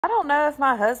I don't know if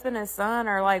my husband and son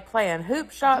are like playing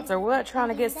hoop shots or what, trying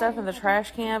to get stuff in the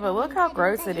trash can, but look how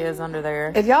gross it is under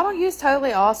there. If y'all don't use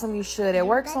Totally Awesome, you should. It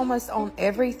works almost on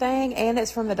everything, and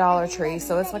it's from the Dollar Tree,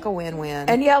 so it's like a win-win.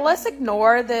 And yeah, let's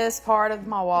ignore this part of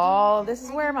my wall. This is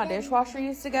where my dishwasher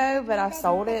used to go, but I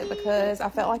sold it because I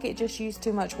felt like it just used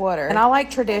too much water. And I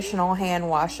like traditional hand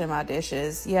washing my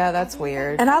dishes. Yeah, that's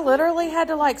weird. And I literally had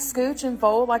to like scooch and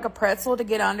fold like a pretzel to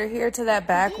get under here to that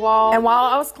back wall. And while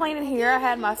I was cleaning here, I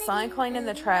had my son cleaning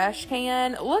the trash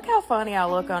can. Look how funny I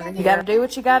look under here. You gotta do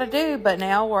what you gotta do, but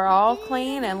now we're all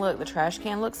clean, and look, the trash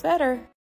can looks better.